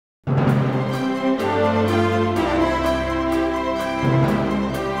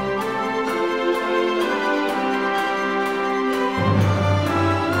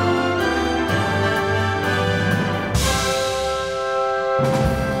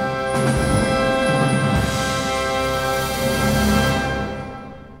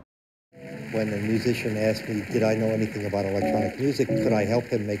when a musician asked me, did I know anything about electronic music? Could I help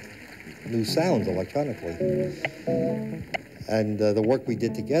him make new sounds electronically? And the work we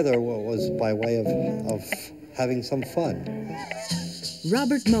did together was by way of having some fun.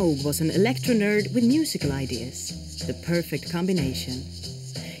 Robert Moog was an electro nerd with musical ideas, the perfect combination.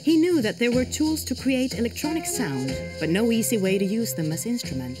 He knew that there were tools to create electronic sound, but no easy way to use them as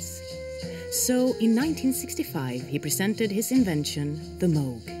instruments. So in 1965 he presented his invention, the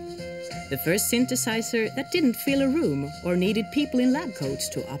Moog. The first synthesizer that didn't fill a room or needed people in lab coats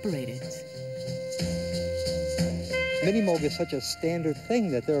to operate it. Mini Moog is such a standard thing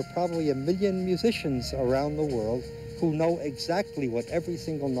that there are probably 1 million musicians around the world who know exactly what every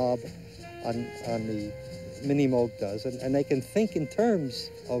single knob on the Mini Moog does, and they can think in terms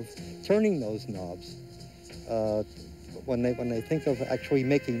of turning those knobs when they think of actually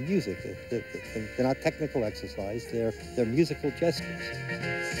making music. They're not technical exercise, they're musical gestures.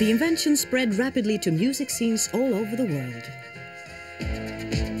 The invention spread rapidly to music scenes all over the world.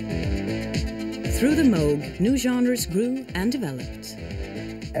 Through the Moog, new genres grew and developed.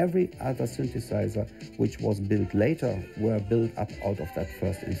 Every other synthesizer which was built later were built up out of that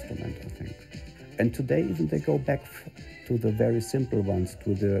first instrument, I think. And today even they go back to the very simple ones,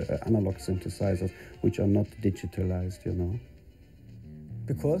 to the analog synthesizers, which are not digitalized, you know.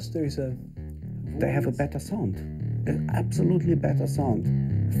 Because there is a... They have a better sound, an absolutely better sound.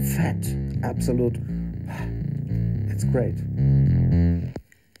 Fat, absolute, it's great.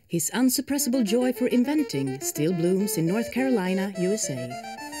 His unsuppressible joy for inventing still blooms in North Carolina, USA.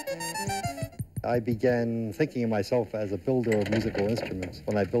 I began thinking of myself as a builder of musical instruments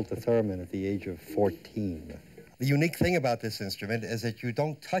when I built a theremin at the age of 14. The unique thing about this instrument is that you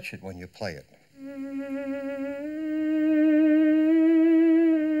don't touch it when you play it.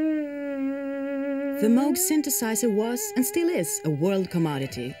 The Moog synthesizer was, and still is, a world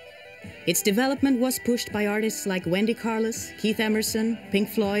commodity. Its development was pushed by artists like Wendy Carlos, Keith Emerson, Pink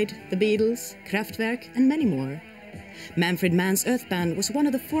Floyd, The Beatles, Kraftwerk, and many more. Manfred Mann's Earth Band was one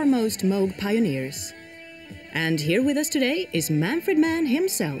of the foremost Moog pioneers. And here with us today is Manfred Mann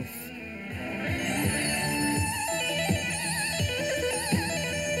himself.